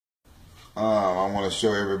I want to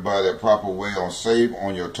show everybody a proper way on save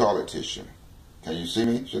on your toilet tissue. Can you see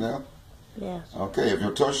me, Chanel? Yes. Okay, if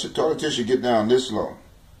your toilet tissue get down this low,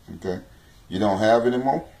 okay, you don't have any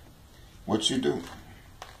more, what you do,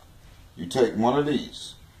 you take one of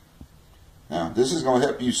these. Now, this is going to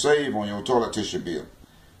help you save on your toilet tissue bill.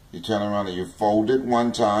 You turn around and you fold it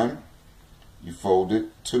one time, you fold it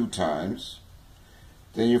 2 times,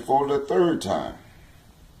 then you fold it a 3rd time.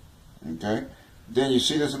 Okay? Then you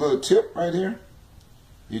see this little tip right here?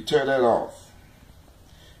 You tear that off.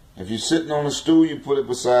 If you're sitting on a stool, you put it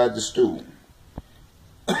beside the stool.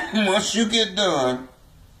 Once you get done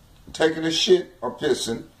taking a shit or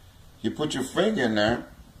pissing, you put your finger in there,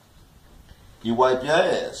 you wipe your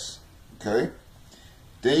ass. Okay?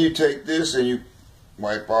 Then you take this and you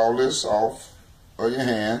wipe all this off of your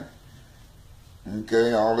hand.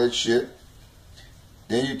 Okay, all that shit.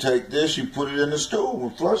 Then you take this, you put it in the stool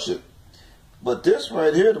and flush it. But this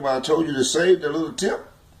right here, when I told you to save the little tip,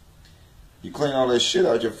 you clean all that shit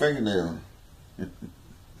out your fingernail.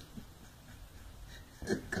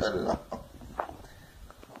 Cut it off.